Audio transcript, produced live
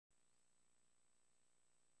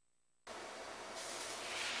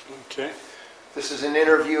Okay. This is an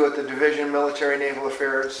interview at the Division Military Naval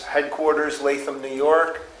Affairs Headquarters, Latham, New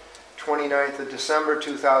York, 29th of December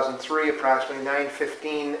 2003, approximately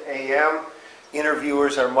 9:15 a.m.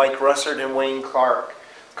 Interviewers are Mike Russert and Wayne Clark.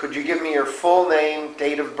 Could you give me your full name,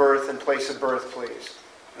 date of birth, and place of birth, please?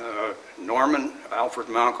 Norman Alfred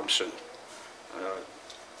Makomson.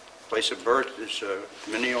 Place of birth is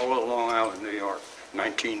Mineola, Long Island, New York,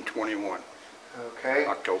 1921, Okay.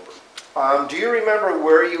 October. Do you remember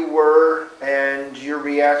where you were and your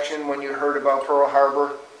reaction when you heard about Pearl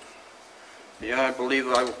Harbor? Yeah, I believe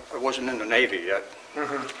I wasn't in the Navy yet.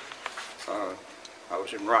 I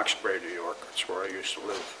was in Roxbury, New York. That's where I used to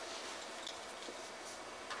live.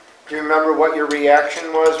 Do you remember what your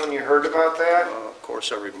reaction was when you heard about that? Of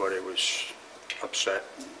course, everybody was upset.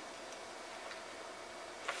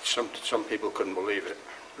 Some people couldn't believe it.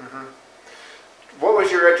 What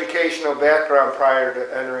was your educational background prior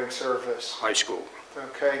to entering service? High school.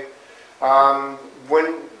 Okay.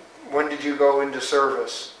 When did you go into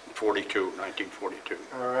service? 1942.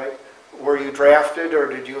 All right. Were you drafted or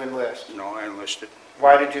did you enlist? No, I enlisted.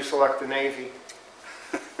 Why did you select the Navy?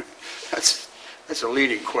 That's a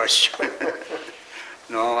leading question.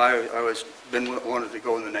 No, I wanted to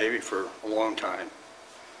go in the Navy for a long time.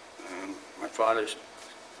 My father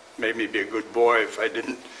made me be a good boy. If I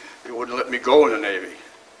didn't, he wouldn't let me go in the Navy.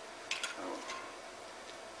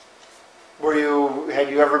 Had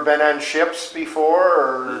you ever been on ships before,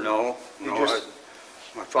 or? No.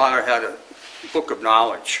 My father had a book of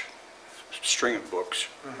knowledge, a string of books,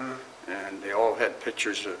 and they all had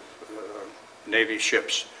pictures of Navy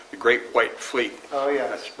ships, the Great White Fleet. Oh, yes.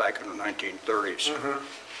 That's back in the 1930s.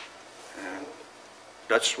 And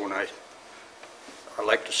that's when I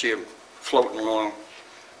like to see them floating along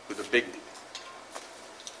with a big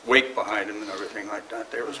wake behind them and everything like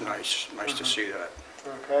that. It was nice to see that.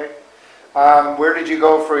 Okay. Where did you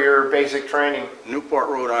go for your basic training? Newport,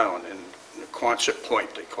 Rhode Island, in the Quonset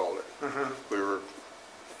Point, they called it. We were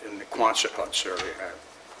in the Quonset huts area.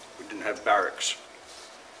 We didn't have barracks.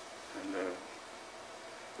 And it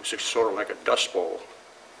was just sort of like a dust bowl.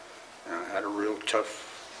 And I had a real tough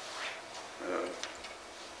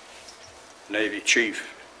Navy chief,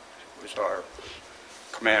 who was our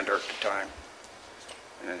commander at the time.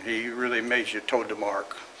 And he really made you toe the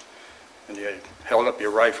mark. And you held up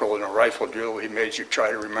your rifle in a rifle drill. He made you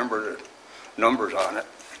try to remember the numbers on it.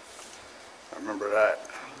 I remember that.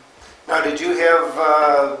 Now, did you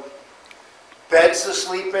have beds to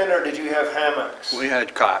sleep in, or did you have hammocks? We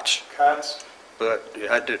had cots. Cots? But you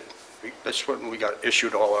had to, that's when we got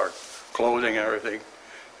issued all our clothing and everything.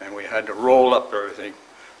 And we had to roll up everything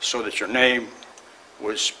so that your name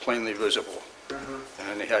was plainly visible.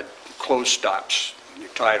 And they had clothes stops. You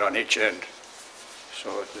tie it on each end.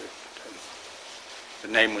 So the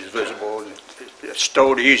name was visible, and it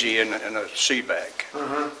stowed easy in a sea bag.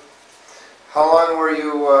 How long were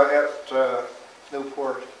you at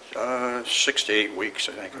Newport? 6 to 8 weeks,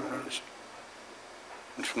 I think it was.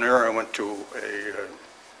 And from there I went to a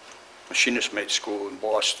machinist mate school in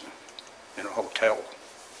Boston, in a hotel.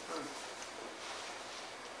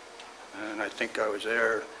 And I think I was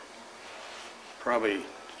there probably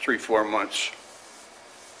 3-4 months,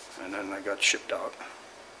 and then I got shipped out.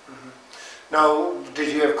 Now, did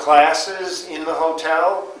you have classes in the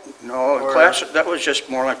hotel? No, class, that was just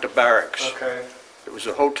more like the barracks. Okay. It was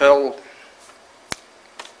a hotel,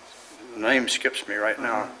 the name skips me right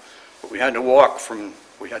now, but we had to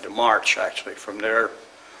we had to march actually from there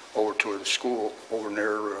over to the school over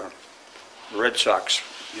near the Red Sox.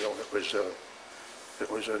 You know, it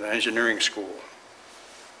was an engineering school,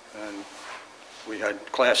 and we had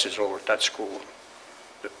classes over at that school.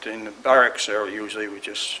 But in the barracks there, usually we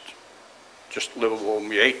just livable, and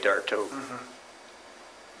we ate there too.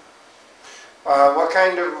 What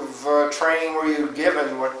kind of training were you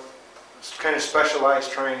given? What kind of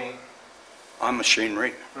specialized training? On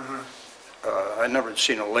machinery. I'd never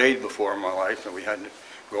seen a lathe before in my life, and we had to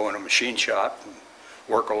go in a machine shop and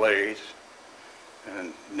work a lathe.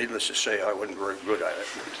 And needless to say, I wasn't very good at it.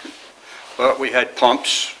 But we had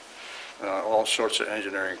pumps, all sorts of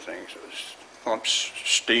engineering things. It was pumps,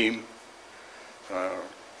 steam,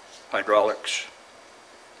 hydraulics,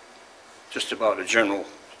 just about a general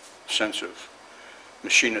sense of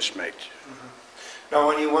machinist mate. Now,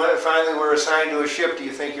 when you finally were assigned to a ship, do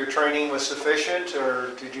you think your training was sufficient,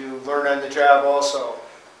 or did you learn on the job also?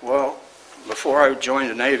 Well, before I joined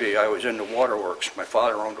the Navy, I was in the waterworks. My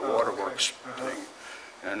father owned a waterworks thing,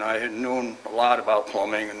 and I had known a lot about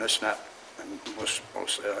plumbing and this and that, and most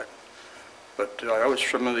of that. But I was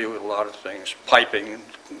familiar with a lot of things, piping.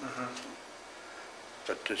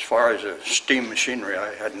 But as far as steam machinery,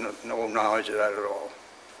 I had no knowledge of that at all.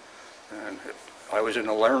 And I was in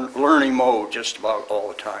a learning mode just about all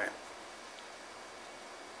the time.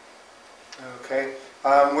 Okay.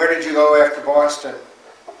 Where did you go after Boston?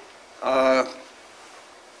 I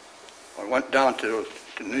went down to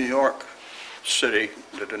New York City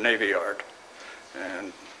to the Navy Yard,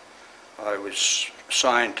 and I was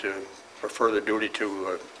assigned for further duty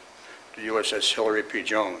to the USS Hillary P.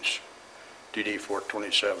 Jones,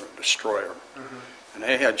 DD-427 destroyer. And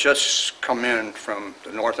they had just come in from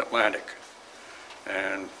the North Atlantic,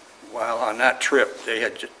 and while on that trip they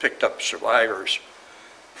had just picked up survivors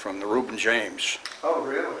from the Reuben James. Oh,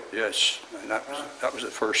 really? Yes, and that was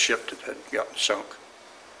the first ship that had gotten sunk.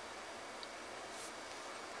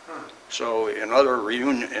 So in other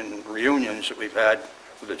reunions that we've had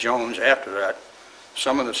with the Jones after that,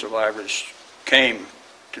 some of the survivors came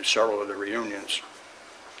to several of the reunions.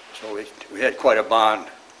 So we had quite a bond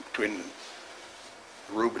between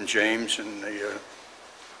the Reuben James and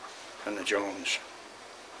the Jones.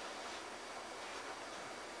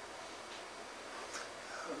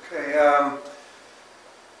 Okay.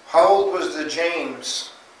 How old was the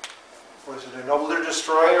James? Was it an older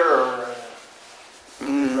destroyer, or do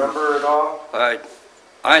you remember at all?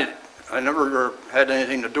 I never had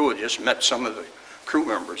anything to do with it, just met some of the crew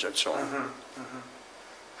members, that's all.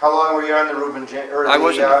 How long were you on the Reuben James? I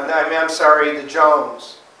wasn't. I'm sorry, the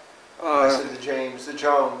Jones. I Uh, said the James, the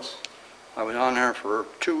Jones. I was on there for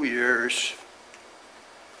 2 years.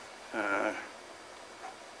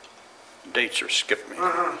 Dates are skipping me.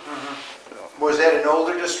 So, Was that an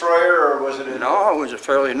older destroyer, or was it a... no, it was a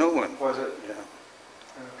fairly new one. Was it? Yeah.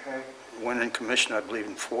 Okay. Went in commission, I believe,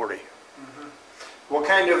 in 40. What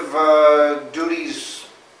kind of duties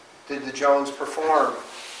did the Jones perform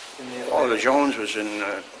in the Oh, the Atlantic? Jones was in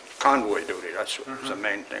convoy duty. That's what was the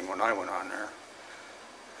main thing when I went on there.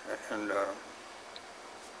 And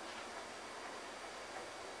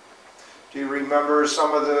Do you remember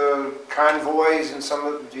some of the convoys and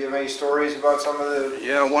do you have any stories about some of the...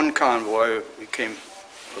 yeah, one convoy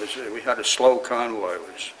we had a slow convoy. It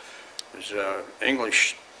was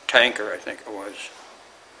English tanker, I think it was.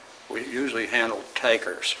 We usually handled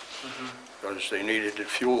tankers because they needed the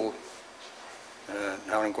fuel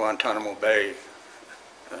down in Guantanamo Bay.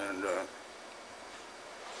 And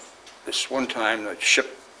this one time the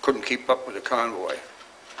ship couldn't keep up with the convoy,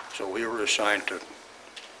 so we were assigned to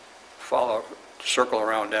circle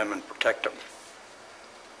around them and protect them.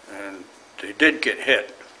 And they did get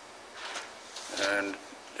hit, and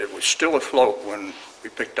it was still afloat when we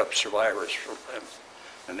picked up survivors from them,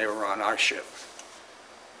 and they were on our ship.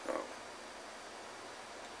 So,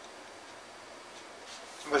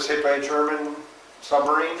 Was hit by a German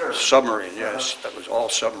submarine, or... submarine, yes. That was all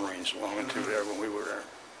submarines along through there when we were there.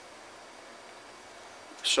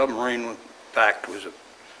 Submarine fact was a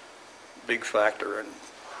big factor in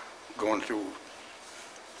going through,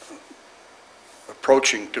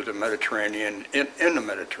 approaching to the Mediterranean, in the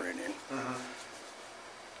Mediterranean.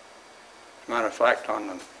 Matter of fact, on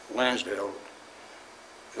the Lansdale,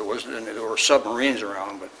 there were submarines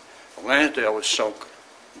around, but the Lansdale was sunk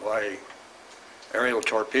by aerial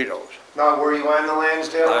torpedoes. Now, were you on the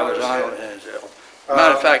Lansdale? I was on the Lansdale.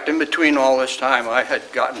 Matter of fact, in between all this time, I had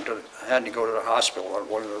to go to the hospital on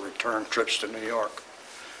one of the return trips to New York.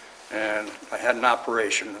 And I had an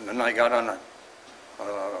operation, and then I got on a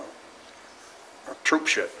troop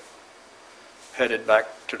ship headed back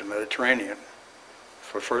to the Mediterranean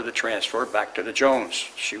for further transfer back to the Jones.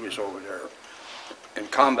 She was over there in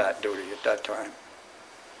combat duty at that time.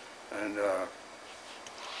 And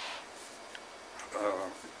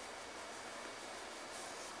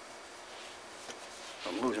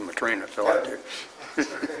I'm losing my train of thought here.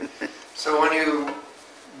 So when you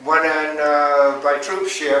went on by troop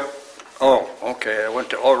ship... Oh, okay. I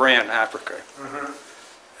went to Oran, Africa,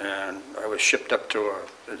 and I was shipped up to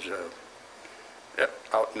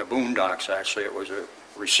out in the boondocks. Actually, it was a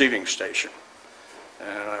receiving station,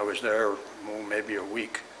 and I was there maybe a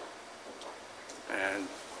week. And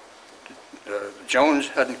the Jones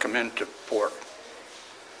hadn't come into port,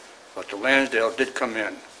 but the Lansdale did come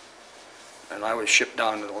in, and I was shipped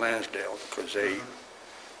down to the Lansdale because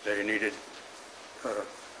they needed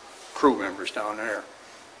crew members down there.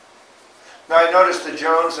 Now, I noticed the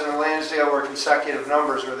Jones and the Lansdale were consecutive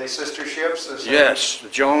numbers. Were they sister ships? Yes, the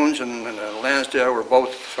Jones and the Lansdale were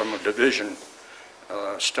both from a division,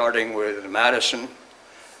 starting with the Madison,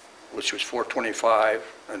 which was 425,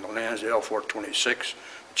 and the Lansdale 426,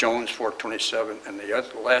 Jones 427, and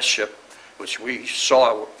the last ship, which we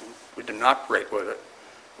saw, we didn't operate with it,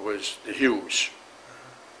 was the Hughes.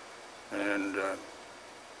 And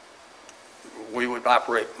we would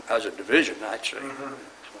operate as a division, actually.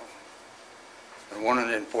 And one of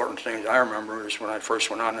the important things I remember is when I first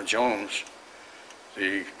went on the Jones,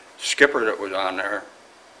 the skipper that was on there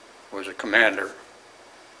was a commander,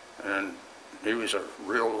 and he was a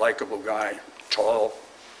real likable guy, tall,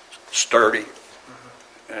 sturdy,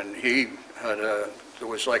 and he had a, there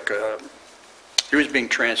was like a, he was being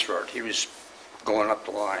transferred. He was going up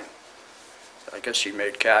the line. I guess he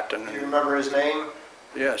made captain. Do you remember his name?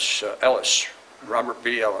 Yes, Ellis, Robert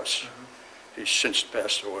B. Ellis. He's since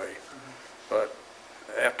passed away. But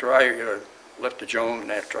after I left the Jones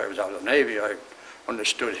and after I was out of the Navy, I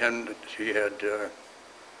understood him that he had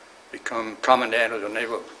become Commandant of the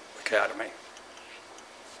Naval Academy.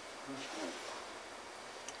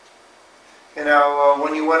 You know,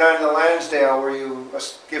 when you went on to Lansdale, were you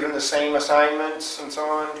given the same assignments and so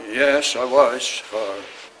on? Yes, I was.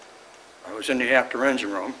 I was in the after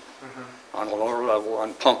engine room on the lower level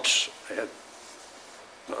on pumps. They had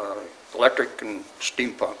electric and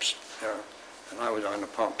steam pumps there, and I was on the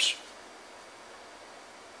pumps.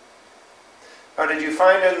 Now, did you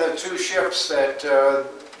find in the two ships that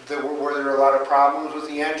were there a lot of problems with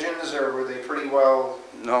the engines, or were they pretty well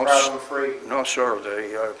problem-free? No, sir.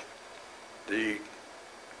 The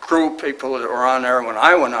crew people that were on there when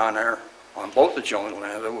I went on there, on both the Jones and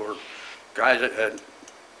Latham, were guys that had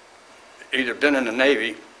either been in the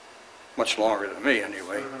Navy much longer than me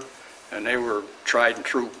anyway, and they were tried and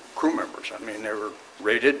true crew members. I mean, they were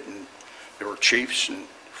rated, and they were chiefs and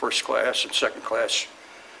first class and second class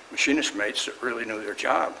machinist mates that really knew their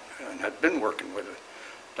job and had been working with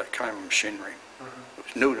that kind of machinery. It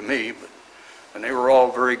was new to me, and they were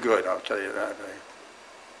all very good, I'll tell you that.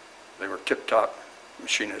 They were tip-top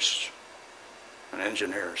machinists and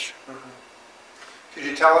engineers. Could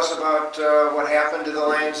you tell us about what happened to the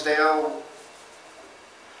Lansdale?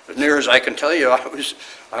 As near as I can tell you,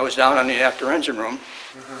 I was down in the after engine room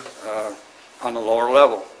on the lower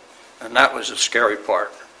level, and that was the scary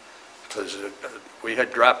part, because we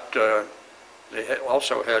had dropped, they had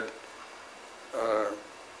also had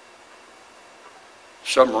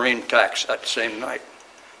submarine attacks that same night.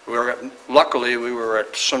 Luckily, we were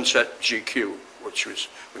at Sunset GQ, which was,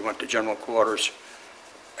 we went to general quarters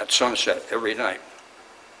at sunset every night.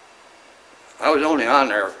 I was only on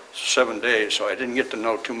there 7 days, so I didn't get to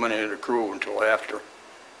know too many of the crew until after.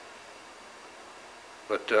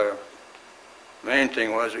 But the main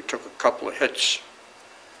thing was we took a couple of hits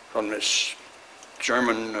from this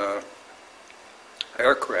German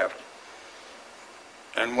aircraft.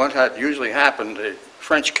 And what had usually happened, the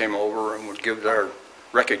French came over and would give their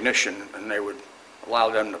recognition, and they would allow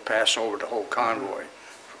them to pass over the whole convoy,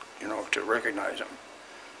 you know, to recognize them.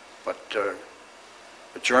 But the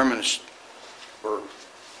Germans were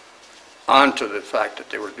on to the fact that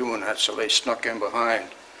they were doing that, so they snuck in behind,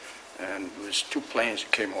 and it was two planes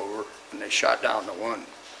that came over, and they shot down the one.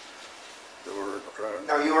 There were,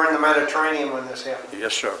 Now, you were in the Mediterranean when this happened?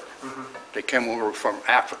 yes, sir. They came over from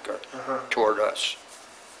Africa toward us.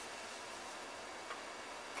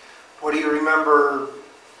 What do you remember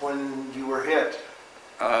when you were hit?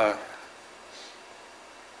 I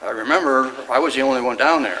remember I was the only one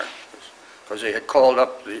down there, because they had called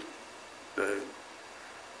up the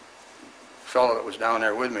fellow that was down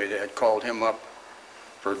there with me. They had called him up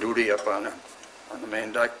for duty up on the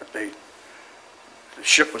main deck, but the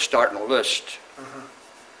ship was starting to list.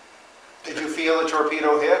 Did you feel a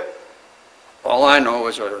torpedo hit? All I know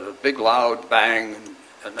is a big loud bang,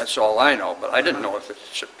 and that's all I know, but I didn't know if the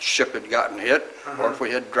ship had gotten hit or if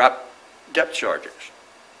we had dropped depth charges.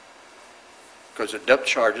 Because the depth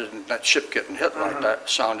charges and that ship getting hit like that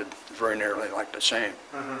sounded very nearly like the same.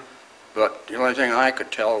 But the only thing I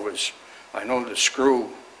could tell was, I know the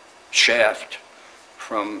screw shaft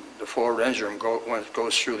from the forward engine room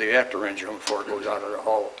goes through the after engine room before it goes out of the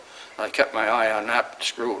hull. I kept my eye on that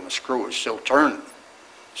screw, and the screw was still turning,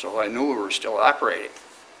 so I knew we were still operating.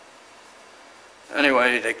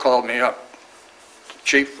 Anyway, they called me up. The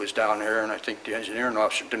chief was down there, and I think the engineering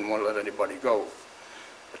officer didn't want to let anybody go.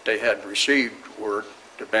 But they had received word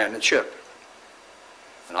to abandon ship.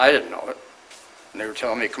 And I didn't know it. And they were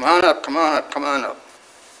telling me, come on up, come on up, come on up.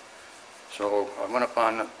 So I went up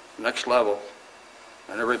on the next level,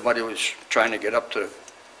 and everybody was trying to get up to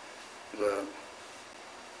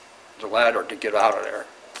the ladder to get out of there.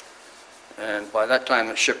 And by that time,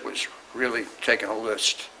 the ship was really taking a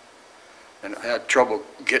list. And I had trouble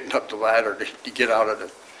getting up the ladder to get out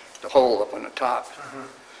of the hole up on the top.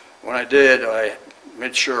 When I did, I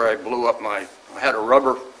made sure I blew up I had a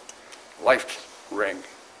rubber life ring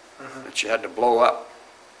that you had to blow up.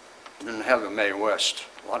 I didn't have the Mae West.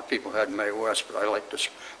 A lot of people had Mae West, but I like this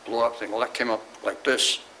blow up thing. Well, that came up like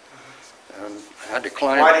this, And I had to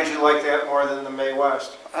climb. Why did you like that more than the May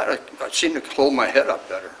West? I seemed to hold my head up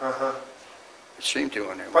better. Uh-huh. It seemed to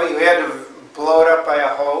anyway. But you had to blow it up by a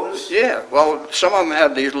hose? Yeah, well, some of them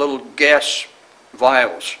have these little gas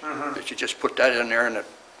vials Mhm. that you just put that in there and it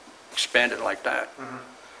expanded like that. Mhm.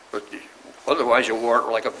 But otherwise, you wore it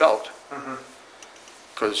like a belt, Mhm.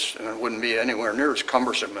 because it wouldn't be anywhere near as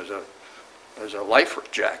cumbersome as a life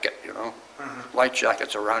jacket, you know. Mhm. Light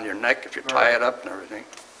jackets around your neck if you tie it up and everything.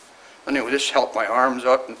 Anyway, this helped my arms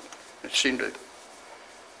up, and it seemed to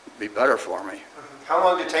be better for me. How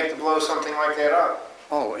long did it take to blow something like that up?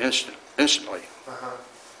 Oh, instantly. Uh-huh.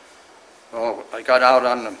 Well, I got out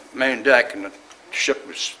on the main deck, and the ship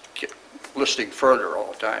was listing further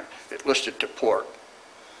all the time. It listed to port.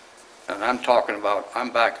 And I'm talking about,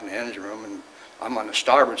 I'm back in the engine room, and I'm on the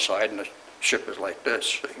starboard side, and the ship is like this.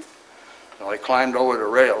 See? So I climbed over the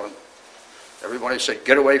rail, and everybody said,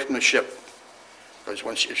 get away from the ship.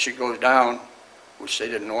 Because if she goes down, which they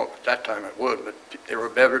didn't know at that time it would, but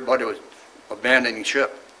everybody was abandoning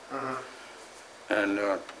ship. Mhm. And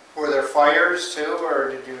Were there fires too, or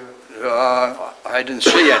did you? I didn't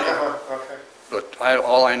see any. Okay. But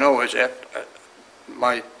all I know is that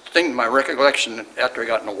my recollection after I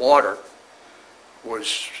got in the water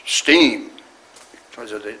was steam,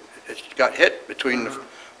 because it got hit between the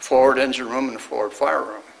forward engine room and the forward fire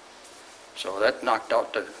room. So that knocked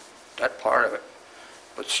out that part of it.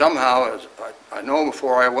 But somehow, I know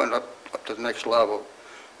before I went up to the next level,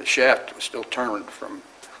 the shaft was still turned from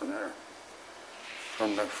there,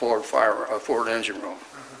 from the forward engine room.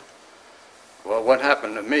 Well, what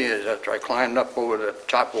happened to me is after I climbed up over the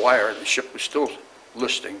top wire, the ship was still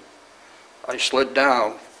listing. I slid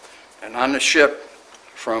down, and on the ship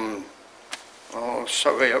from,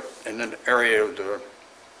 way up in the area of the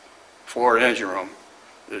forward engine room,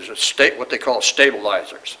 there's what they call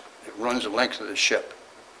stabilizers. It runs the length of the ship.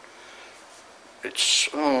 It's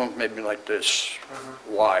maybe like this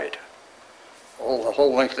wide. The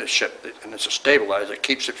whole length of the ship, and it's a stabilizer. It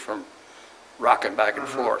keeps it from rocking back and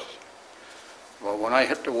forth. Well, when I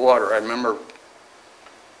hit the water, I remember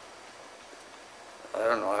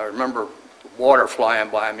water flying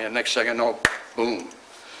by me, and next thing I know, boom,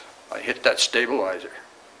 I hit that stabilizer.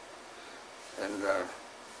 And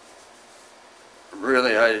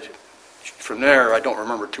really, from there, I don't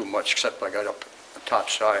remember too much, except I got up the top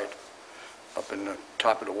side, up in the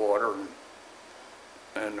top of the water,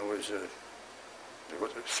 and there was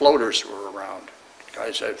floaters were around. The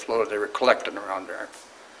guys had floated, they were collecting around there.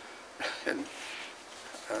 And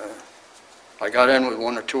I got in with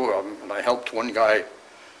one or two of them, and I helped one guy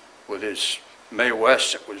with his May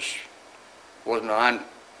West. It wasn't on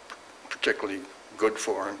particularly good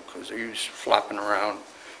for him, because he was flopping around,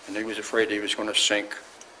 and he was afraid he was going to sink.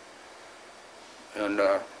 And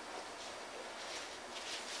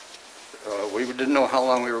we didn't know how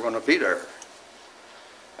long we were going to be there.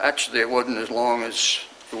 Actually, it wasn't as long as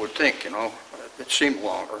you would think, you know. It seemed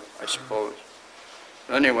longer, I suppose.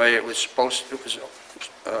 Anyway,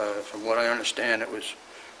 from what I understand,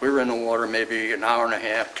 we were in the water maybe an hour and a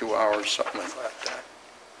half, 2 hours, something like that.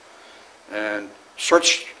 And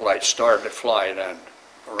searchlights started to fly then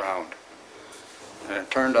around. And it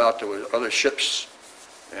turned out there was other ships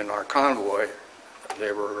in our convoy.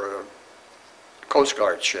 They were Coast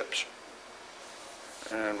Guard ships.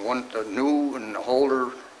 And the New and the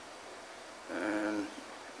Holder, and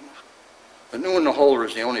the New and the Holder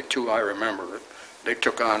is the only two I remember. They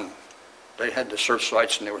had the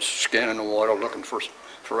searchlights, and they were scanning the water, looking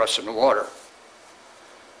for us in the water.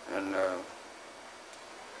 And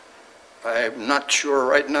I'm not sure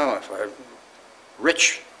right now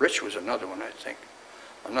Rich was another one, I think.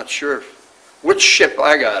 I'm not sure which ship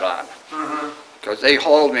I got on, because they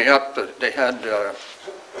hauled me up. They had the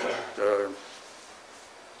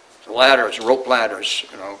ladders, rope ladders,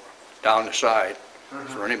 you know, down the side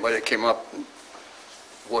for anybody that came up and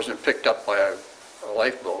wasn't picked up by a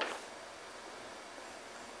lifeboat.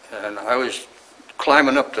 And I was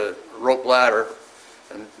climbing up the rope ladder,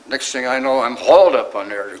 and next thing I know, I'm hauled up on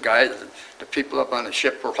there. The people up on the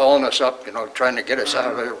ship were hauling us up, you know, trying to get us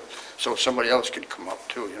out of there so somebody else could come up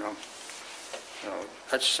too, you know.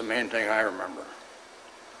 That's the main thing I remember.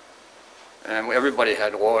 And everybody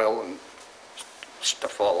had oil and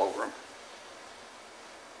stuff all over them.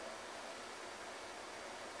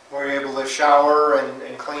 Were you able to shower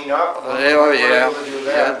and clean up? Were you able to do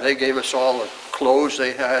that? Yeah, they gave us all the clothes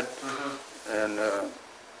they had, and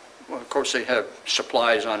well, of course they have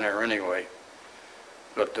supplies on there anyway.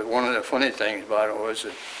 But one of the funny things about it was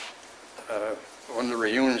that one of the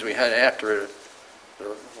reunions we had after it,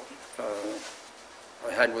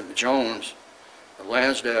 I had with the Jones, the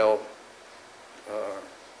Lansdale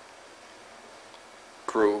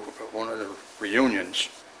crew, one of the reunions,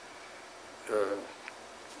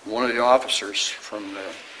 one of the officers from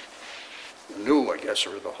the new, I guess,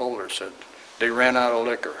 or the holder said, they ran out of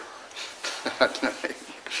liquor.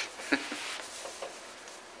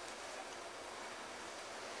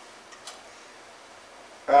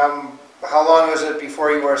 How long was it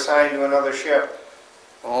before you were assigned to another ship?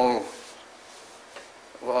 Oh,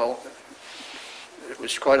 well, it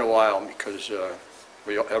was quite a while because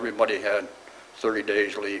everybody had 30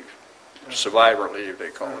 days leave, survivor leave they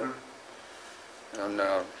call it. And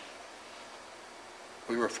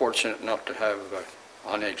we were fortunate enough to have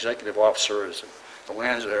on the executive officer as the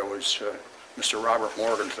Lansdale was Mr. Robert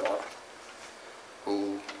Morgenthau,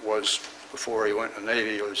 who was, before he went in the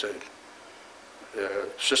Navy, he was a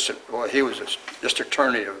assistant, well, he was a district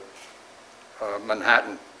attorney of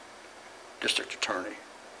Manhattan, district attorney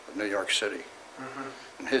of New York City.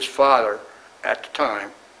 And his father, at the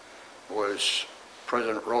time, was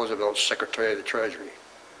President Roosevelt's Secretary of the Treasury.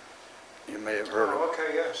 You may have heard of him.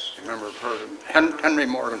 Okay, yes. You remember heard of him. Henry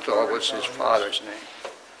Morgenthau was his father's name.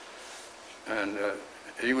 And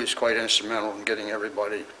he was quite instrumental in getting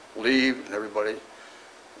everybody leave, and everybody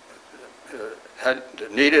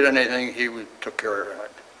that needed anything, he took care of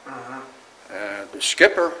that. And the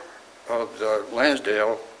skipper of the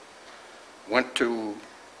Lansdale went to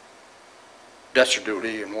desk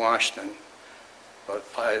duty in Washington, but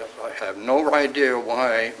I have no idea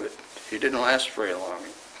why, but he didn't last very long.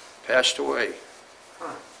 He passed away.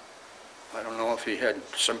 I don't know if he had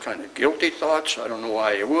some kind of guilty thoughts. I don't know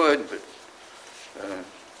why he would, but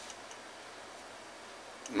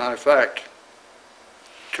matter of fact,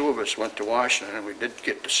 two of us went to Washington, and we did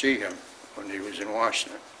get to see him when he was in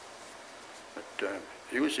Washington. But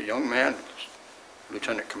he was a young man,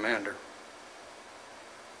 lieutenant commander.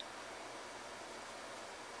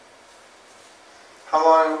 How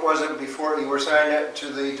long was it before you were assigned to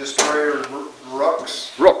the destroyer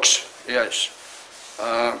Rooks? Rooks, yes.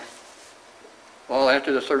 Well,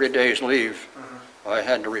 after the 30 days leave, I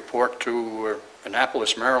had to report to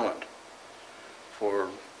Annapolis, Maryland for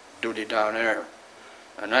duty down there.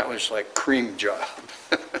 And that was like cream job.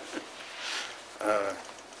 There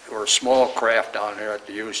were a small craft down there that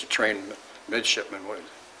they used to train midshipmen with.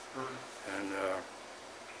 And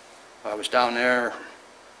I was down there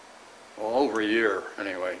over a year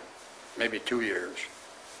anyway, maybe 2 years.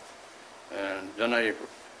 And then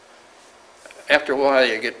after a while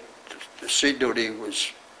you get, the sea duty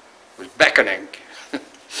was beckoning.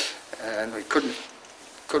 And we couldn't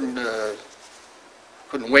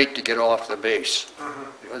wait to get off the base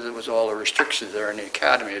because it was all the restrictions there in the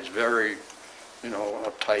academy. It's very,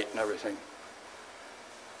 uptight and everything.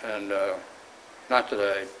 And not that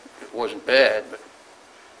it wasn't bad,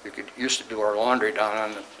 but used to do our laundry down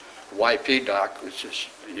on the YP dock, which is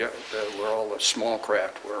where all the small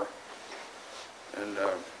craft were. And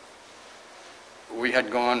we had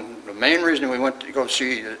gone. The main reason we went to go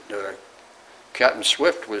see Captain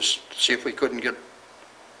Swift was to see if we couldn't get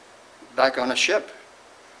back on a ship,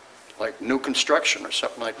 like new construction or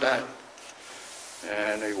something like that.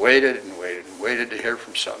 And we waited and waited and waited to hear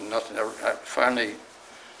from something. Nothing ever. Finally,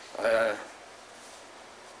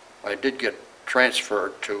 I did get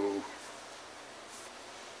transferred to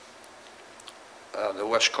the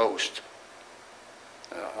West Coast.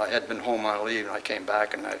 I had been home on leave, and I came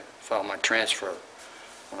back and I filed my transfer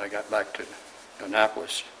when I got back to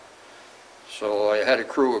Annapolis. So I had a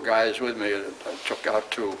crew of guys with me that I took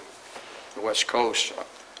out to the West Coast.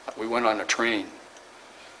 We went on a train,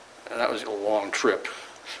 and that was a long trip,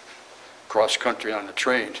 cross country on the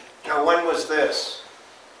train. Now, when was this?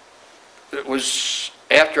 It was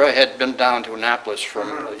after I had been down to Annapolis for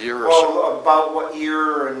a year or so. Well, about what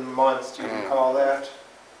year and month do you recall that?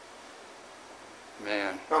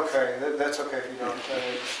 Man. Okay, that's okay if you don't.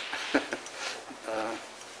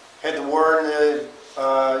 Had the war in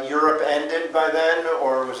Europe ended by then,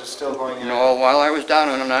 or was it still going on? No, while I was down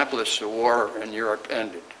in Annapolis, the war in Europe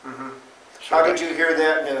ended. So how did you hear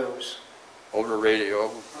that news? Over the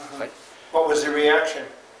radio. What was the reaction?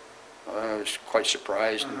 I was quite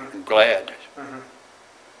surprised and glad.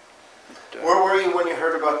 Where were you when you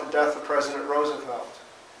heard about the death of President Roosevelt?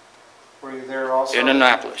 Were you there also? In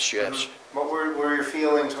Annapolis, yes. What were your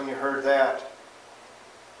feelings when you heard that?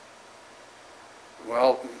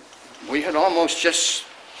 Well, we had almost just,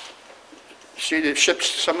 see the ships,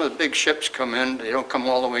 some of the big ships come in, they don't come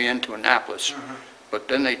all the way into Annapolis, but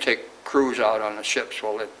then they take crews out on the ships.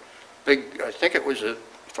 Well, I think it was,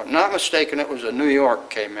 if I'm not mistaken, it was a New York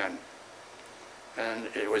came in. And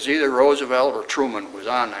it was either Roosevelt or Truman was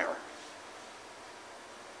on there.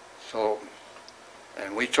 So,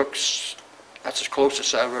 and we took, that's as close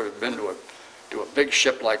as I've ever been to do a big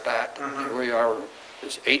ship like that. Here we are,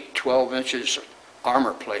 there's 12 inches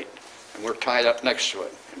armor plate, and we're tied up next to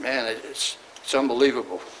it. And man, it's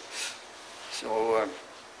unbelievable. So,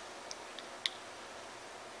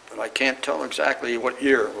 but I can't tell exactly what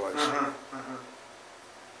year it was.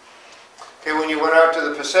 Okay, when you went out to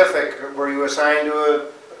the Pacific, were you assigned to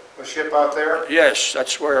a ship out there? Yes,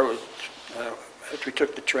 that's where it was. After we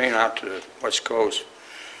took the train out to the West Coast,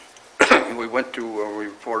 we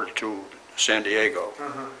reported to San Diego.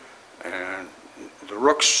 And the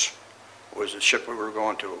Rooks was the ship we were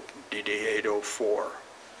going to, DD-804.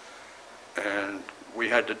 And we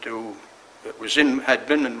had to do, had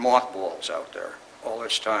been in mothballs out there all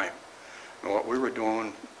this time. And what we were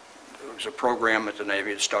doing, there was a program at the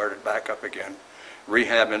Navy that started back up again,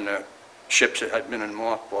 rehabbing the ships that had been in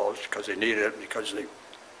mothballs because they needed it, because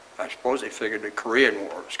I suppose they figured the Korean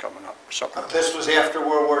War was coming up or something. This was after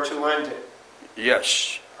World War II ended?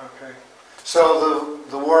 Yes. Okay. So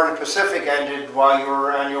the war in the Pacific ended while you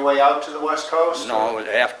were on your way out to the West Coast? No, it was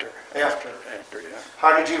after. After? After, yeah.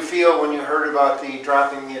 How did you feel when you heard about the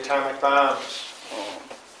dropping the atomic bombs?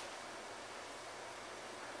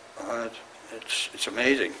 It's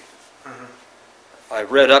amazing.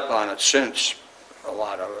 I've read up on it since, a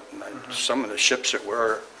lot of it, and some of the ships that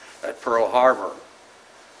were at Pearl Harbor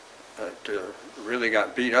that really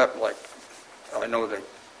got beat up. Like, I know that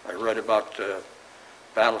I read about the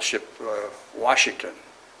battleship Washington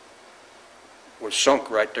was sunk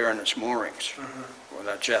right there in its moorings with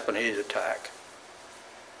that Japanese attack,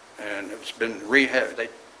 and it's been rehabbed.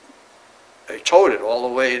 They towed it all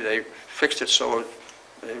the way. They fixed it so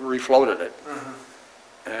they refloated it,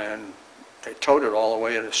 and they towed it all the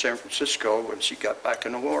way to San Francisco when she got back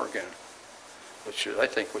in the war again, which I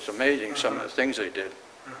think was amazing, some of the things they did.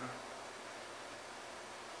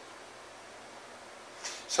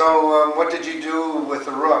 So what did you do with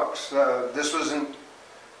the Rooks? This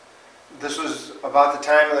was about the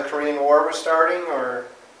time of the Korean War was starting, or?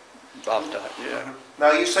 About that, yeah.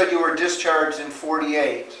 Now you said you were discharged in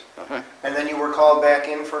 '48, and then you were called back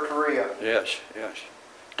in for Korea. Yes, yes.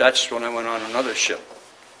 That's when I went on another ship,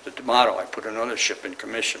 the Damato. I put another ship in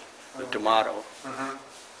commission, the Damato.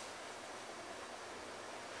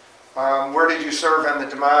 Where did you serve on the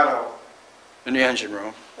Damato? In the engine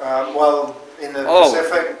room. Well, in the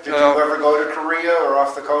Pacific, did you ever go to Korea or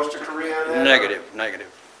off the coast of Korea on that?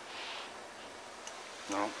 Negative.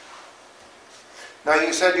 No. Now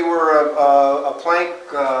you said you were a plank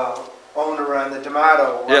owner on the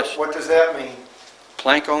Damato. Yes. What does that mean?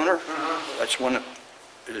 Plank owner? That's one that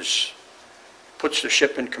puts the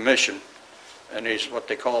ship in commission, and he's what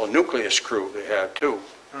they call a nucleus crew. They have too,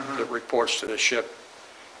 that reports to the ship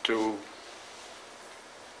to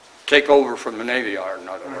take over from the Navy Yard, in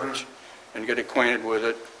other words, and get acquainted with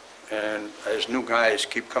it. And as new guys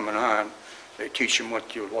keep coming on, they teach them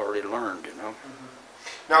what you've already learned, you know.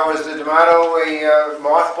 Now, was the Damato a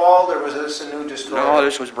mothballed, or was this a new destroyer? No,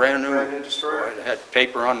 this was brand new. Brand new destroyer. It had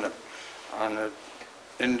paper on the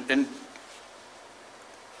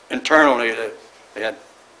internally. They had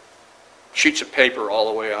sheets of paper all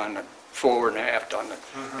the way on the forward and aft on the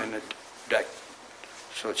in the deck,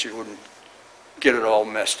 so that you wouldn't get it all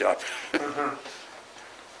messed up.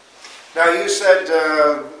 Now, you said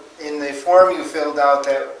in the form you filled out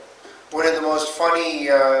that one of the most funny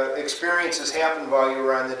experiences happened while you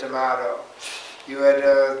were on the Damato. You had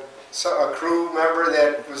a crew member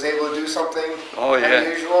that was able to do something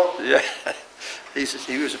unusual? Yeah.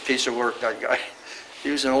 He was a piece of work, that guy. He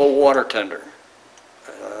was an old water tender.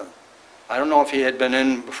 I don't know if he had been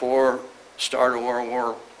in before start of World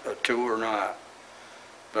War II or not,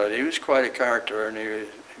 but he was quite a character, and he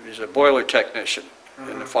was a boiler technician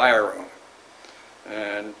in the fire room.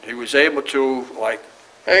 And he was able to, like,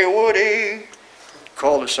 "Hey, Woody,"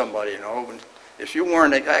 call to somebody, you know. And if you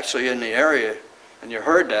weren't actually in the area and you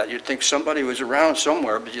heard that, you'd think somebody was around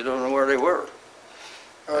somewhere, but you don't know where they were.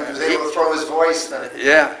 Oh, he was able to throw his voice then?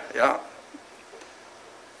 Yeah.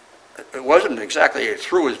 It wasn't exactly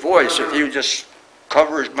through his voice. If he would just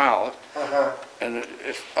cover his mouth, and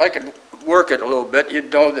if I could work it a little bit,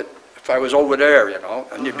 you'd know that if I was over there, you know,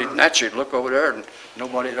 and you'd be naturally look over there and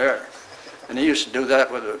nobody there. And he used to do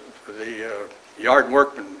that with the yard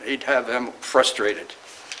workmen. He'd have them frustrated.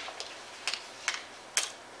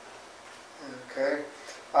 Okay.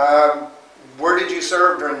 Where did you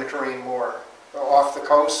serve during the Korean War? Off the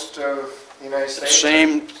coast of the United States?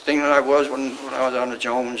 Same thing that I was when I was on the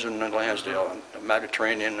Jones and the Lansdale, and the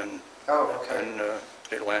Mediterranean and the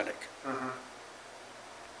Atlantic.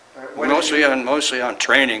 Mostly on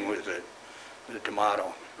training with the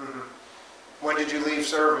Damato. When did you leave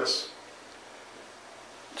service?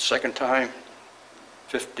 The second time,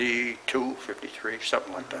 52, 53,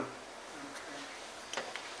 something like that.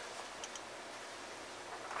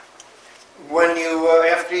 When you,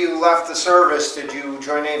 after you left the service, did you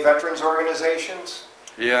join any veterans organizations?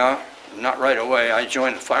 Yeah, not right away. I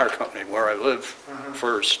joined the fire company where I live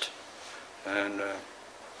first, and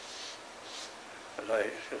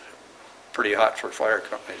pretty hot for a fire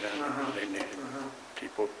company then. They needed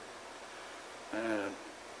people.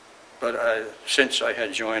 But since I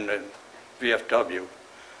had joined the VFW,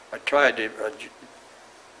 I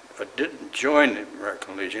didn't join the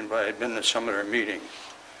American Legion, but I had been to some of their meetings,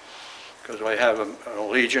 because I have a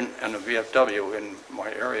Legion and a VFW in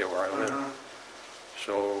my area where I live.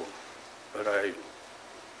 So, but I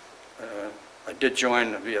did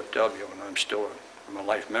join the VFW, and I'm a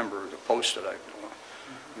life member of the post that I belong.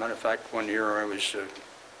 Matter of fact, one year I was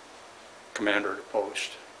commander of the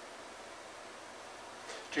post.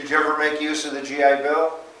 Did you ever make use of the GI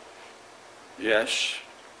Bill? Yes.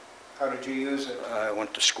 How did you use it? I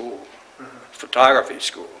went to school, photography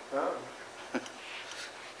school. Oh.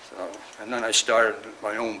 So, and then I started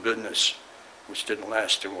my own business, which didn't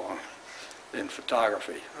last too long, in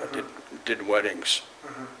photography. I did weddings.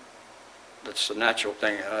 That's the natural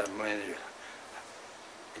thing. I mean,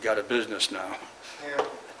 you got a business now. Yeah.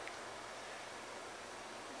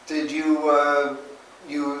 Did you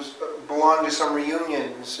belong to some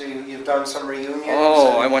reunions? So you've done some reunions?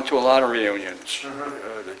 Oh, I went to a lot of reunions.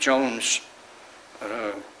 The Jones,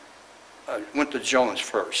 I went to Jones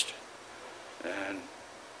first. And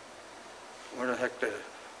where the heck, the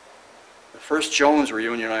first Jones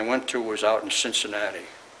reunion I went to was out in Cincinnati,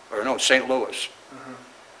 or no, St. Louis.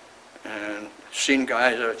 And seen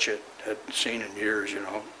guys that you hadn't seen in years, you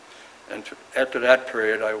know. And after that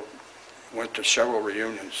period, I went to several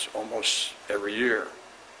reunions almost every year.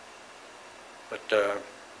 But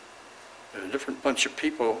a different bunch of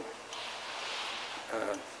people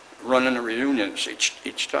running the reunions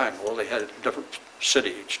each time. Well, they had a different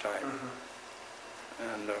city each time.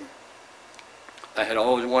 And I had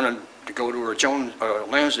always wanted to go to a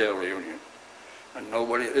Lansdale reunion. And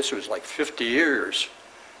nobody, this was like 50 years,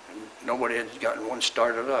 and nobody had gotten one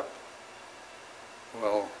started up.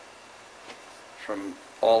 Well, from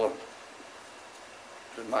all of,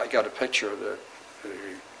 I got a picture of the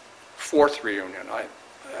fourth reunion. I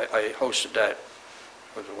hosted that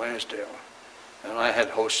with the Lansdale. And I had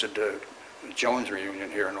hosted the Jones reunion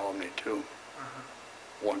here in Albany too,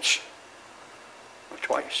 once or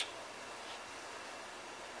twice.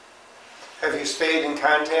 Have you stayed in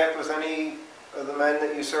contact with any of the men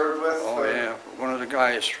that you served with? Oh yeah, one of the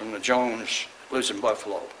guys from the Jones lives in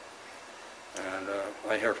Buffalo, and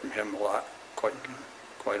I hear from him a lot,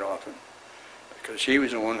 quite often, because he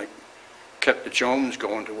was the one that kept the Jones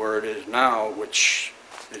going to where it is now, which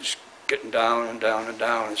is getting down and down and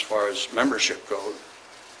down as far as membership goes,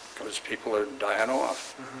 because people are dying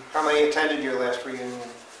off. How many attended your last reunion?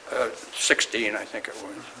 16, I think it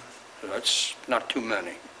was. So that's not too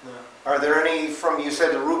many. No. Are there any from, you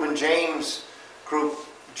said the Reuben James group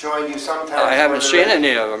joined you sometimes? I haven't seen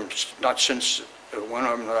any of them, not since one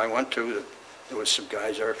of them that I went to. There was some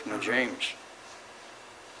guys there from the James.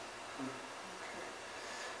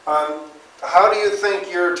 How do you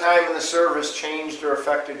think your time in the service changed or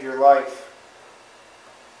affected your life?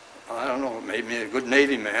 I don't know, it made me a good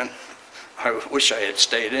Navy man. I wish I had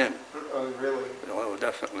stayed in. Oh, really? Oh,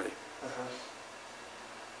 definitely.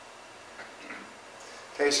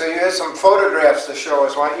 Okay, so you had some photographs to show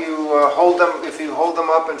us. Why don't you hold them, if you hold them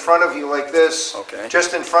up in front of you like this, Okay.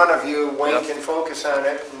 just in front of you, wink and focus on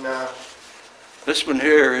it. And, This one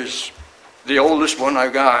here is the oldest one I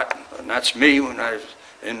got, and that's me when I was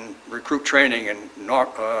in recruit training in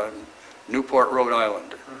Newport, Rhode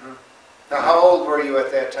Island. now, how old were you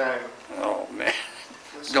at that time? Oh, man.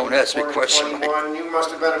 Don't ask me questions. 21. You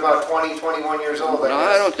must have been about 20, 21 years old, I No,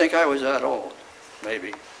 guess. I don't think I was that old,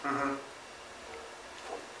 maybe.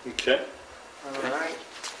 Okay. All right.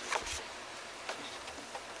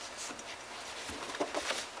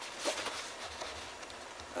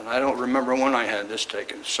 And I don't remember when I had this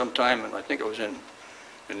taken, sometime, and I think it was in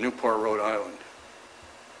Newport, Rhode Island.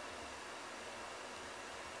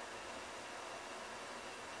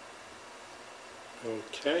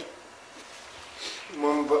 Okay.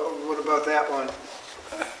 What about that one?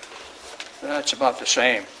 That's about the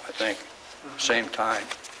same, I think, same time.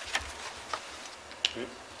 Okay.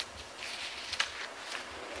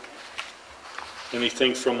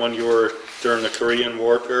 Anything from when you were during the Korean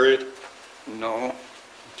War period? No.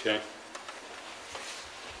 Okay.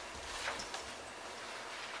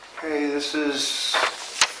 Okay, this is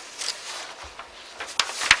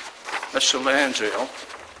That's the Lansdale.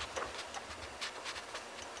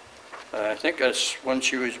 I think that's when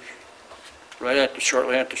she was,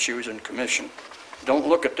 shortly after she was in commission. Don't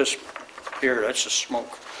look at this here, that's the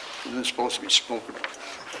smoke. It isn't supposed to be smoking.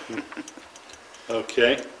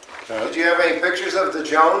 Okay. Did you have any pictures of the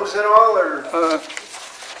Jones at all, or?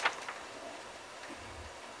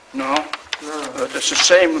 No, No. it's the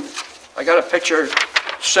same, I got a picture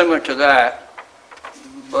similar to that,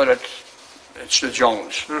 but it's the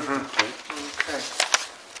Jones. Okay.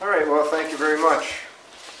 All right, well, thank you very much.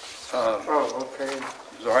 Oh, okay.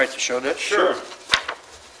 Is it all right to show this? Sure.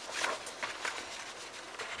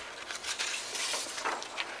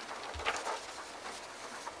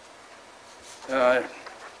 I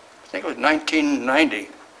think it was 1990.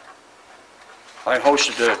 I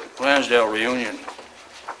hosted the Lansdale reunion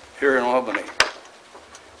here in Albany.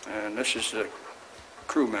 And this is the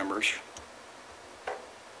crew members.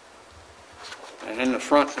 And in the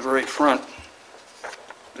front, the very front,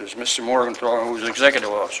 there's Mr. Morgenthau, who's executive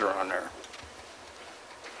officer on there.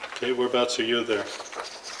 Okay, whereabouts are you there?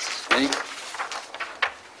 Me?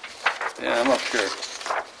 Yeah, I'm up here.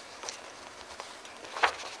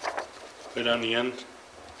 Right on the end?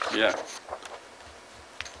 Yeah.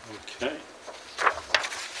 Okay.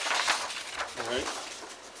 All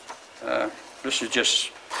right. This is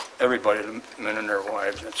just everybody, the men and their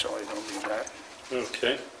wives, that's all, you don't need that.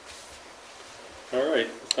 Okay. All right,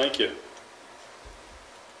 thank you.